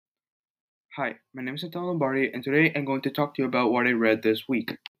Hi, my name is Antonio Lombardi, and today I'm going to talk to you about what I read this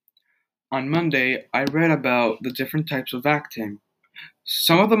week. On Monday, I read about the different types of acting.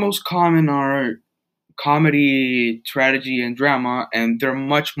 Some of the most common are comedy, tragedy, and drama, and there are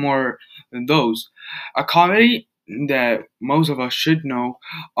much more than those. A comedy that most of us should know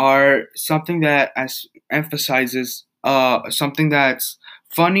are something that emphasizes something that's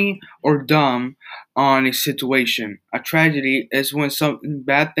funny or dumb on a situation. A tragedy is when some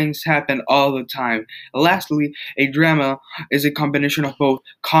bad things happen all the time. Lastly, a drama is a combination of both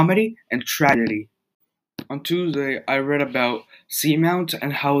comedy and tragedy. On Tuesday, I read about seamounts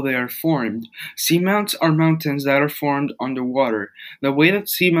and how they are formed. Seamounts are mountains that are formed underwater. The way that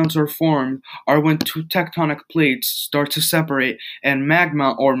seamounts are formed are when two tectonic plates start to separate and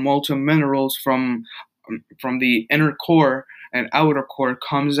magma or molten minerals from the inner core and outer core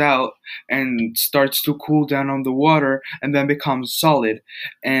comes out and starts to cool down on the water and then becomes solid.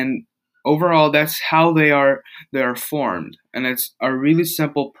 And overall, that's how they are formed, and it's a really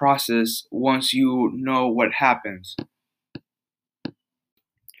simple process once you know what happens.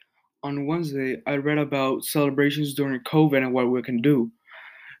 On Wednesday, I read about celebrations during COVID and what we can do.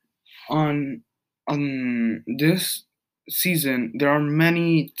 On this season, there are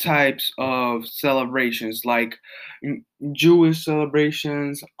many types of celebrations, like Jewish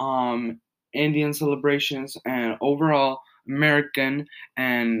celebrations, Indian celebrations, and overall American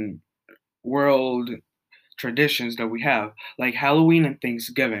and world traditions that we have, like Halloween and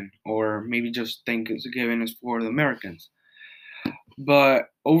Thanksgiving, or maybe just Thanksgiving is for the Americans. But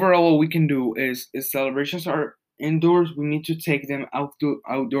overall, what we can do is celebrations are indoors. We need to take them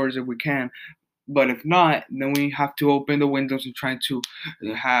outdoors if we can. But if not, then we have to open the windows and try to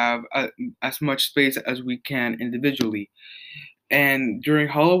have as much space as we can individually. And during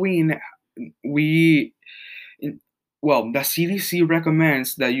Halloween, we well, the CDC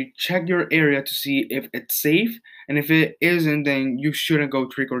recommends that you check your area to see if it's safe, and if it isn't, then you shouldn't go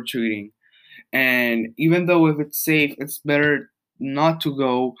trick or treating. And even though if it's safe, it's better not to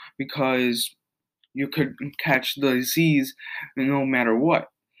go because you could catch the disease no matter what.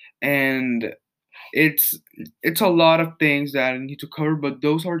 And it's it's a lot of things that I need to cover, but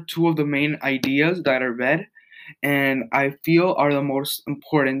those are two of the main ideas that I read and I feel are the most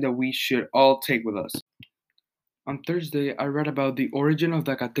important that we should all take with us. On Thursday, I read about the origin of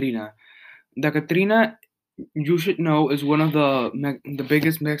the Catrina. The Catrina, you should know, is one of the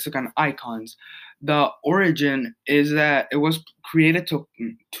biggest Mexican icons. The origin is that it was created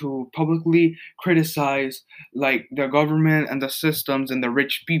to publicly criticize like the government and the systems and the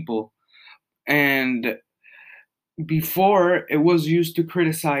rich people. And before, it was used to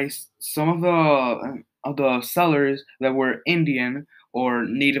criticize some of the sellers that were Indian or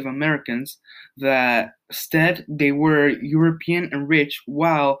Native Americans, that instead they were European and rich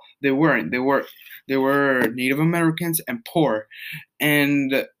while they weren't. They were Native Americans and poor,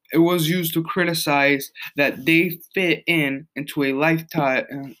 and it was used to criticize that they fit in into a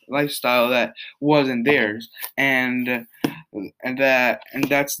lifestyle that wasn't theirs, and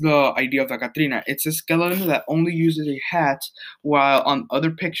that's the idea of the Catrina. It's a skeleton that only uses a hat, while on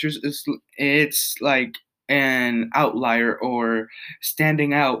other pictures it's like an outlier or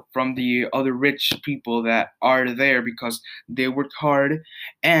standing out from the other rich people that are there because they worked hard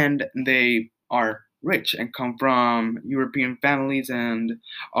and they are rich and come from European families and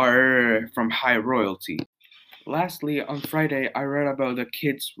are from high royalty. Lastly, on Friday, I read about the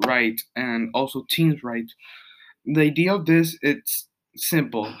kids' right and also teens' right. The idea of this, it's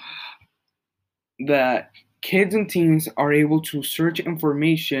simple, that kids and teens are able to search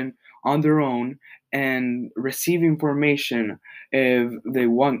information on their own and receive information if they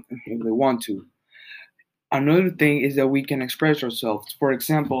want to. Another thing is that we can express ourselves. For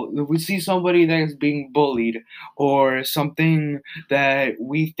example, if we see somebody that is being bullied or something that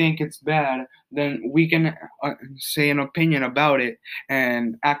we think it's bad, then we can say an opinion about it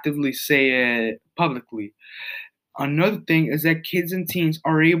and actively say it publicly. Another thing is that kids and teens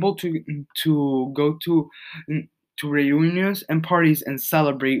are able to go to reunions and parties and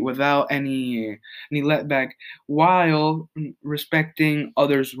celebrate without any letback while respecting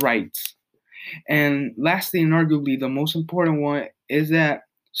others' rights. And lastly, and arguably the most important one, is that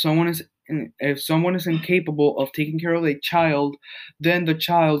someone is if someone is incapable of taking care of a child, then the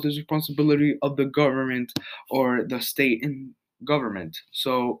child is responsibility of the government or the state and government.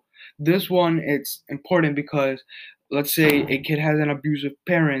 So this one, it's important because let's say a kid has an abusive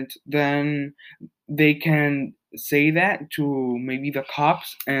parent, then they can say that to maybe the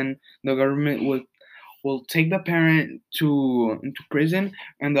cops, and the government will take the parent to into prison,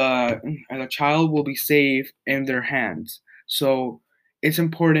 and the child will be safe in their hands. So It's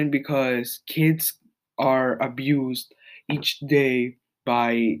important because kids are abused each day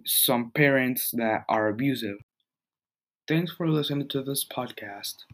by some parents that are abusive. Thanks for listening to this podcast.